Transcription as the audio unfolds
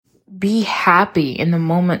be happy in the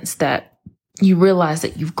moments that you realize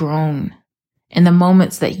that you've grown, in the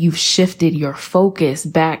moments that you've shifted your focus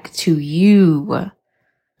back to you.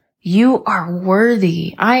 You are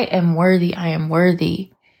worthy. I am worthy. I am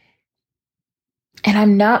worthy. And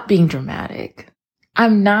I'm not being dramatic.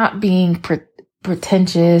 I'm not being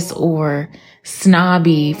pretentious or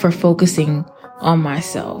snobby for focusing on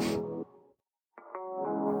myself.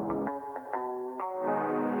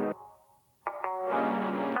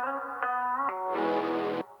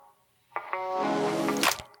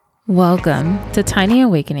 Welcome to Tiny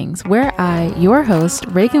Awakenings, where I, your host,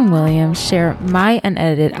 Reagan Williams, share my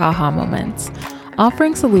unedited aha moments,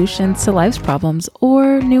 offering solutions to life's problems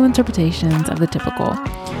or new interpretations of the typical.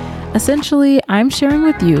 Essentially, I'm sharing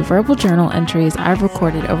with you verbal journal entries I've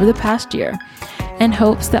recorded over the past year in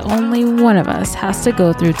hopes that only one of us has to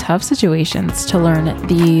go through tough situations to learn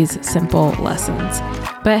these simple lessons.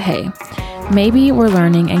 But hey, maybe we're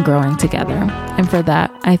learning and growing together, and for that,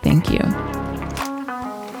 I thank you.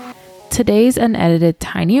 Today's unedited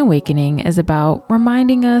Tiny Awakening is about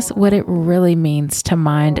reminding us what it really means to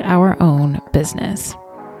mind our own business.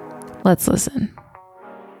 Let's listen.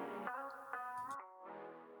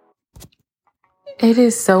 It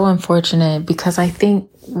is so unfortunate because I think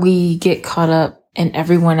we get caught up in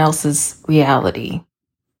everyone else's reality.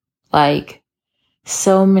 Like,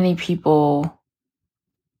 so many people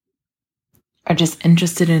are just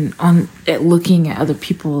interested in looking at other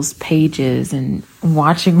people's pages and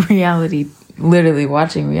watching reality, literally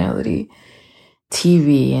watching reality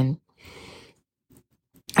TV and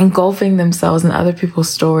engulfing themselves in other people's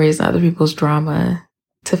stories and other people's drama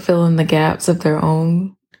to fill in the gaps of their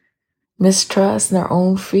own mistrust and their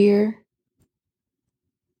own fear.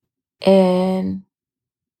 And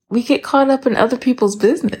we get caught up in other people's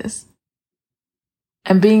business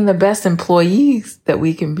and being the best employees that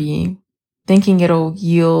we can be, thinking it'll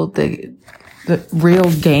yield the real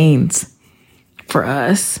gains for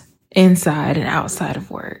us inside and outside of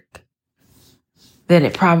work. That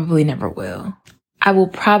it probably never will. I will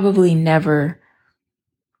probably never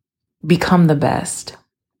become the best,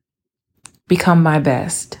 become my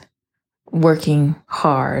best, working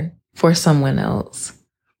hard for someone else.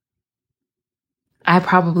 I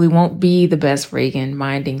probably won't be the best Reagan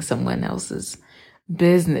minding someone else's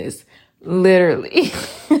business. Literally,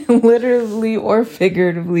 literally or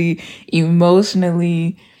figuratively,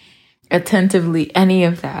 emotionally, attentively, any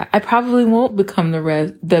of that. I probably won't become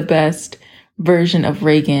the best version of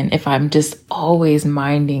Reagan if I'm just always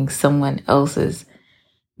minding someone else's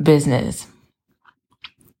business.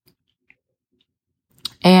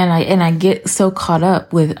 And I get so caught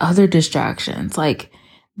up with other distractions, like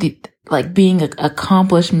being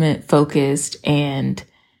accomplishment focused and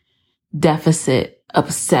deficit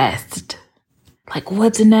obsessed. Like,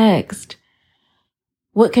 what's next?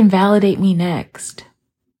 What can validate me next?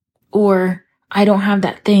 Or, I don't have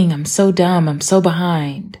that thing. I'm so dumb. I'm so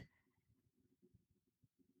behind.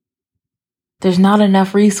 There's not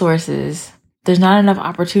enough resources. There's not enough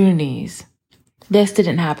opportunities. This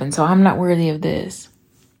didn't happen, so I'm not worthy of this.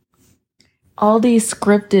 All these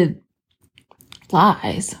scripted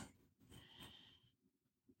lies.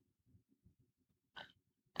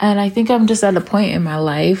 And I think I'm just at a point in my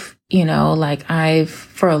life, like I've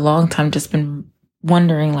for a long time just been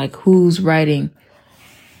wondering, like, who's writing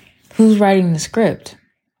the script?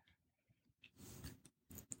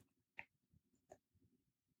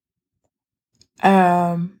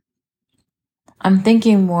 I'm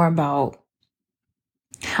thinking more about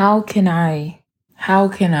how can I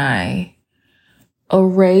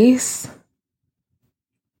erase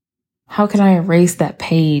that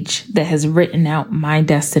page that has written out my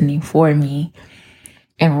destiny for me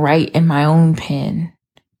and write in my own pen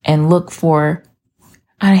and look for,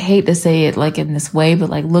 I hate to say it like in this way,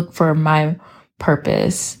 but like look for my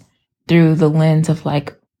purpose through the lens of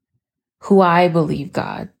like who I believe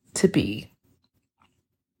God to be.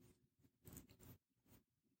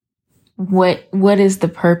 What is the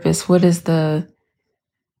purpose? What are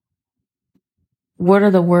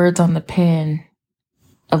the words on the pen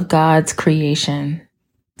of God's creation?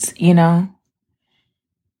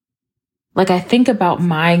 Like I think about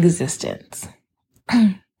my existence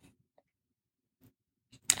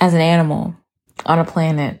as an animal on a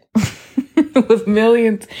planet with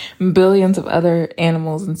millions and billions of other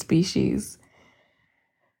animals and species.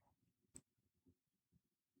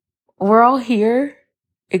 We're all here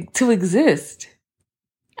to exist.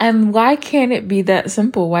 And why can't it be that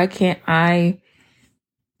simple? Why can't I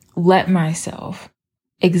let myself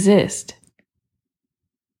exist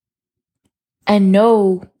and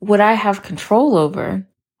know what I have control over?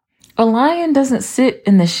 A lion doesn't sit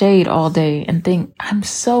in the shade all day and think, I'm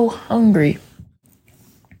so hungry.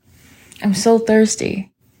 I'm so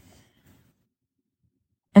thirsty.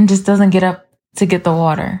 And just doesn't get up to get the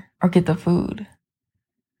water or get the food.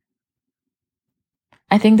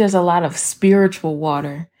 I think there's a lot of spiritual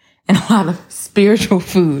water and a lot of spiritual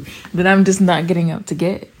food that I'm just not getting up to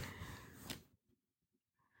get.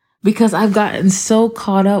 Because I've gotten so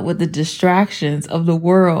caught up with the distractions of the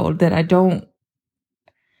world that I don't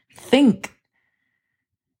think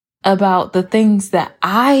about the things that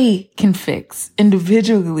I can fix,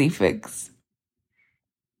 individually fix.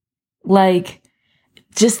 Like,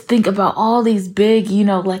 just think about all these big,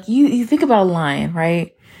 like you think about a lion,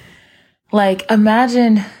 right? Like,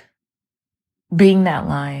 imagine being that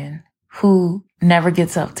lion who never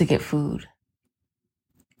gets up to get food.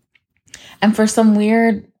 And for some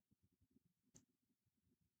weird,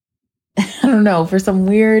 for some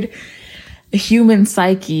weird human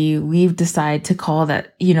psyche, we've decided to call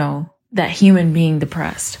that, that human being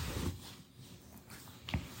depressed.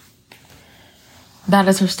 That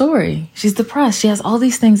is her story. She's depressed. She has all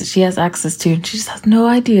these things that she has access to, and she just has no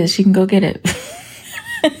idea she can go get it.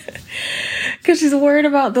 Because she's worried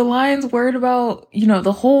about the lions, worried about,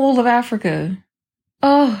 the whole of Africa.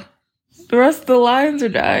 Oh, the rest of the lions are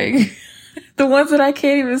dying. The ones that I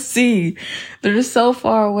can't even see. They're just so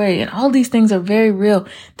far away. And all these things are very real.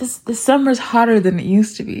 This summer's hotter than it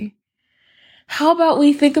used to be. How about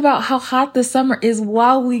we think about how hot the summer is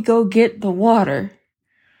while we go get the water?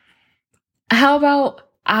 How about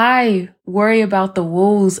I worry about the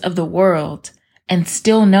woes of the world and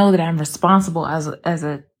still know that I'm responsible as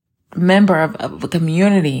a member of a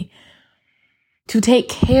community to take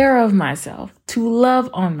care of myself, to love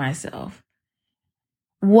on myself,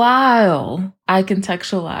 while I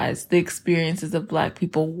contextualize the experiences of Black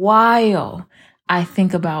people, while I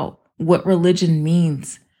think about what religion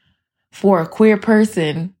means for a queer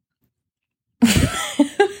person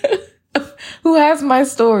who has my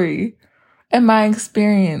story and my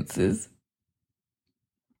experiences.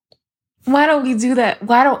 Why don't we do that?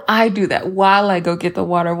 Why don't I do that while I go get the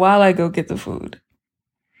water, while I go get the food?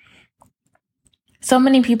 So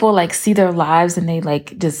many people see their lives and they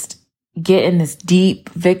just get in this deep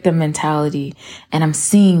victim mentality. And I'm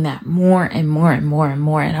seeing that more and more and more and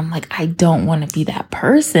more. And I'm like, I don't want to be that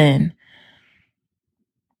person.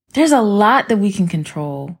 There's a lot that we can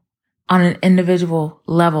control on an individual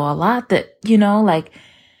level. A lot that,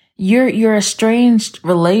 your estranged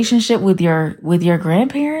relationship with your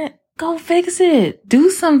grandparent, go fix it.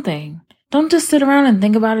 Do something. Don't just sit around and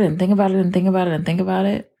think about it and think about it and think about it and think about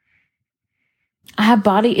it. I have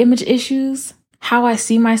body image issues. How I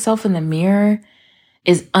see myself in the mirror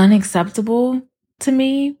is unacceptable to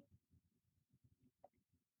me.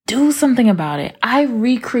 Do something about it. I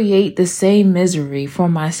recreate the same misery for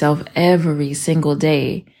myself every single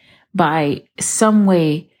day by some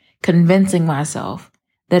way convincing myself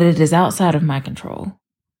that it is outside of my control.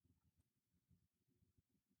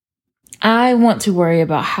 I want to worry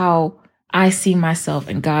about how I see myself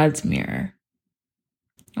in God's mirror.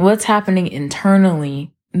 What's happening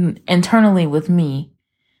internally with me,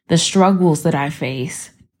 the struggles that I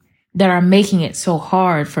face that are making it so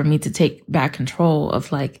hard for me to take back control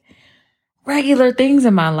of regular things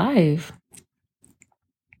in my life.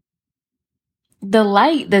 The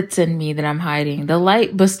light that's in me that I'm hiding, the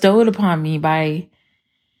light bestowed upon me by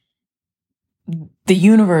the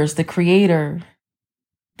universe, the creator,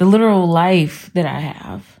 the literal life that I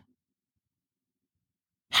have.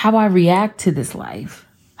 How I react to this life,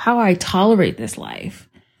 how I tolerate this life.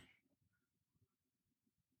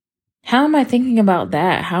 How am I thinking about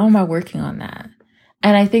that? How am I working on that?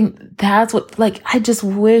 And I think that's what, I just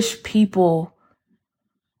wish people,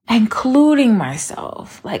 including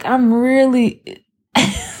myself, I'm really,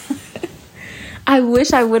 I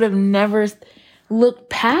wish I would have never looked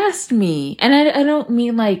past me. And I don't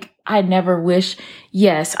mean I never wish.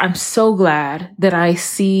 Yes, I'm so glad that I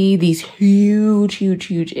see these huge, huge,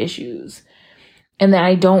 huge issues and that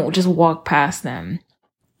I don't just walk past them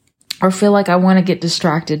or feel like I want to get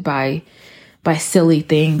distracted by silly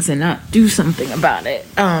things and not do something about it.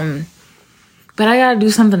 But I gotta do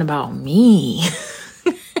something about me.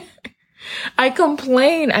 I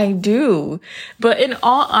complain, I do. But in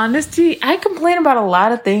all honesty, I complain about a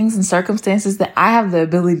lot of things and circumstances that I have the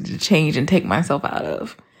ability to change and take myself out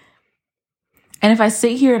of. And if I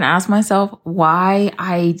sit here and ask myself why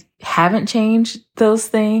I haven't changed those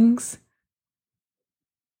things,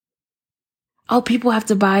 people have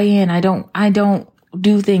to buy in. I don't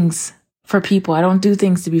do things for people. I don't do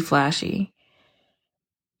things to be flashy.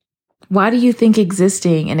 Why do you think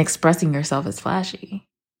existing and expressing yourself is flashy?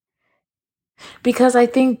 Because I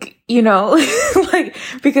think,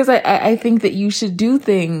 because I think that you should do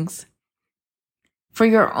things for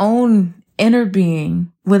your own inner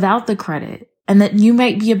being without the credit, and that you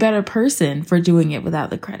might be a better person for doing it without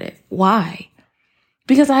the credit. Why?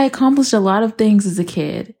 Because I accomplished a lot of things as a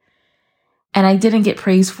kid and I didn't get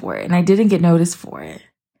praised for it and I didn't get noticed for it.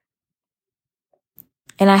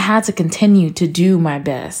 And I had to continue to do my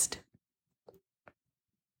best.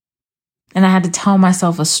 And I had to tell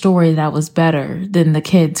myself a story that was better than the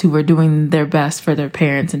kids who were doing their best for their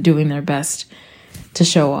parents and doing their best to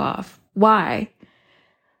show off. Why?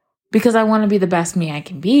 Because I want to be the best me I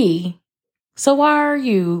can be. So why are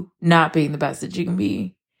you not being the best that you can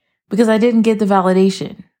be? Because I didn't get the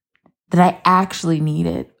validation that I actually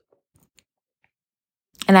needed.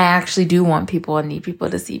 And I actually do want people and need people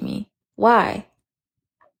to see me. Why?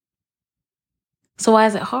 So why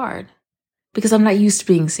is it hard? Because I'm not used to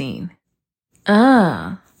being seen.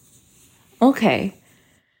 Okay.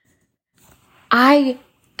 I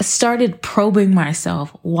started probing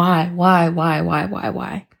myself. Why?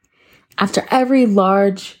 After every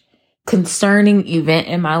large, concerning event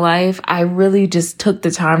in my life, I really just took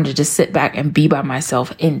the time to just sit back and be by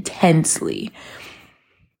myself intensely.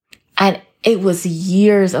 And it was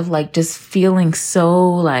years of just feeling so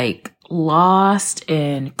lost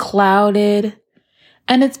and clouded.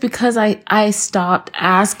 And it's because I stopped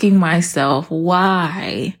asking myself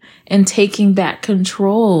why and taking back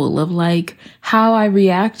control of how I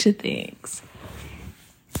react to things.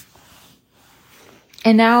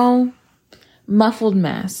 And now, muffled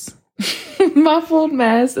mess. Muffled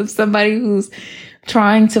mess of somebody who's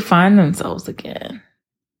trying to find themselves again.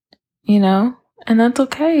 And that's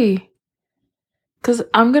okay. Because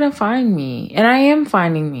I'm going to find me. And I am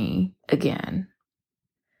finding me again.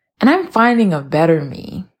 And I'm finding a better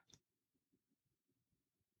me.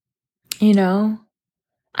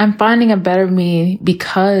 I'm finding a better me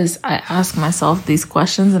because I ask myself these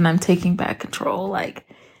questions and I'm taking back control.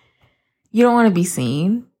 You don't want to be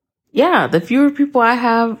seen. Yeah, the fewer people I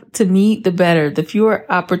have to meet, the better. The fewer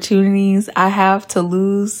opportunities I have to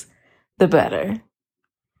lose, the better.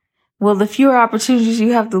 Well, the fewer opportunities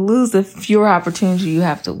you have to lose, the fewer opportunities you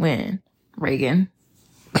have to win. Reagan.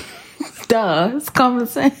 Duh, it's common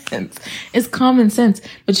sense. It's common sense.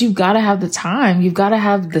 But you've got to have the time. You've got to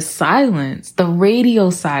have the silence, the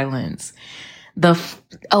radio silence,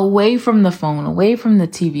 away from the phone, away from the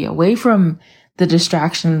TV, away from the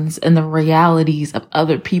distractions and the realities of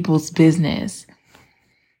other people's business,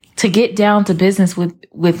 to get down to business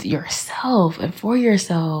with yourself and for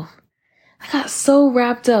yourself. I got so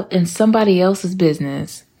wrapped up in somebody else's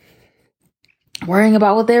business, worrying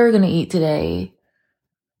about what they were going to eat today,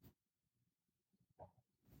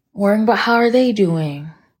 worrying about how are they doing,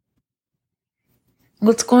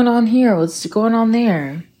 what's going on here, what's going on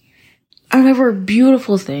there. And there were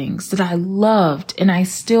beautiful things that I loved and I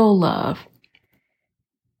still love.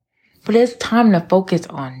 But it's time to focus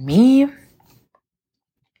on me.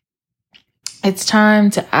 It's time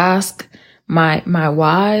to ask my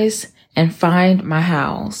whys and find my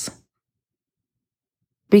hows.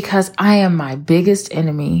 Because I am my biggest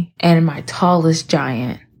enemy and my tallest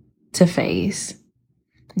giant to face.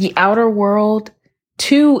 The outer world,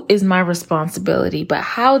 too, is my responsibility. But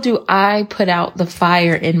how do I put out the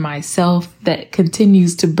fire in myself that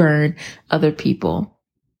continues to burn other people?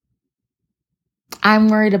 I'm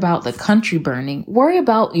worried about the country burning. Worry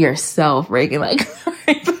about yourself, Reagan. Worry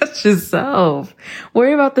about yourself.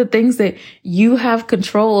 Worry about the things that you have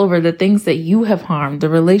control over, the things that you have harmed, the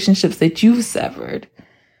relationships that you've severed.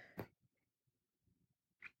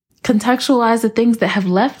 Contextualize the things that have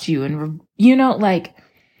left you and,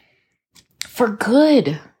 for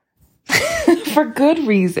good. For good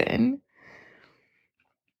reason.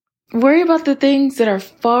 Worry about the things that are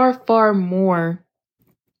far, far more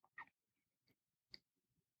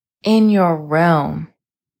in your realm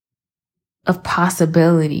of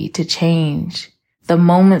possibility to change, the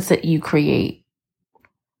moments that you create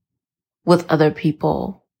with other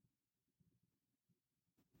people.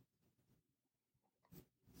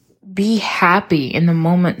 Be happy in the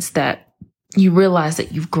moments that you realize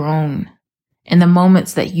that you've grown, in the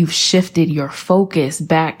moments that you've shifted your focus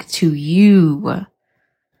back to you.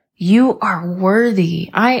 You are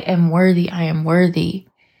worthy. I am worthy. I am worthy.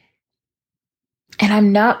 And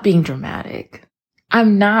I'm not being dramatic.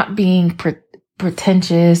 I'm not being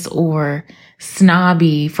pretentious or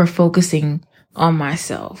snobby for focusing on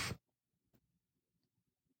myself.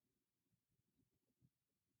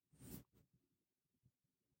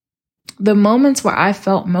 The moments where I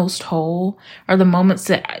felt most whole are the moments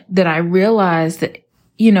that I realized that,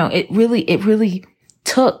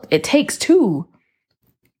 it takes two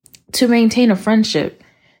to maintain a friendship,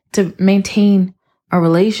 to maintain a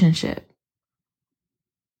relationship.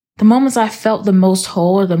 The moments I felt the most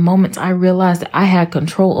whole are the moments I realized that I had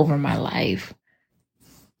control over my life.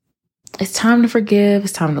 It's time to forgive.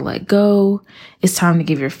 It's time to let go. It's time to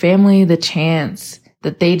give your family the chance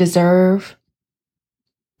that they deserve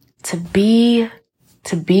to be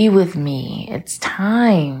with me. It's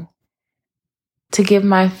time to give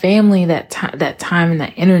my family that time and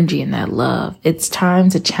that energy and that love. It's time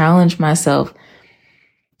to challenge myself,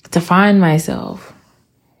 to find myself,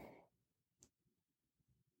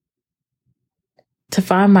 to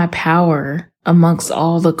find my power amongst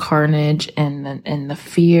all the carnage and the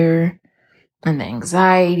fear and the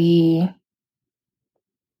anxiety.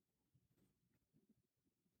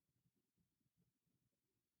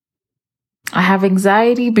 I have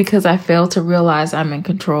anxiety because I fail to realize I'm in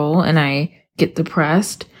control, and I get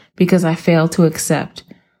depressed because I fail to accept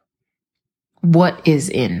what is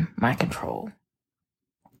in my control.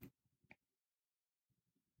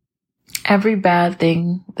 Every bad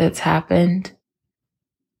thing that's happened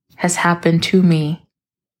has happened to me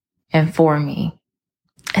and for me.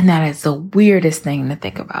 And that is the weirdest thing to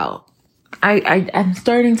think about. I'm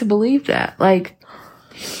starting to believe that. Like,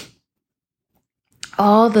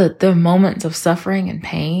 all the moments of suffering and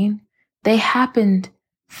pain, they happened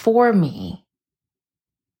for me.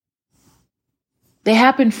 They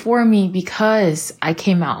happened for me because I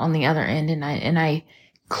came out on the other end and I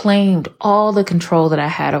claimed all the control that I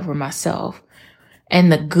had over myself and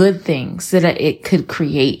the good things that it could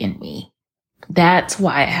create in me. That's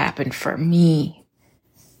why it happened for me.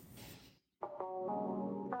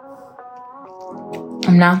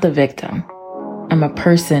 I'm not the victim. I'm a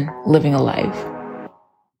person living a life.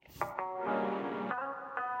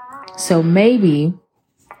 So maybe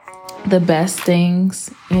the best things,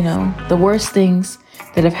 the worst things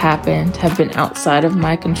that have happened have been outside of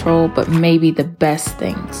my control, but maybe the best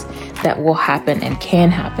things that will happen and can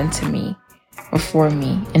happen to me or for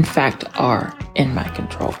me, in fact, are in my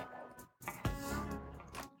control.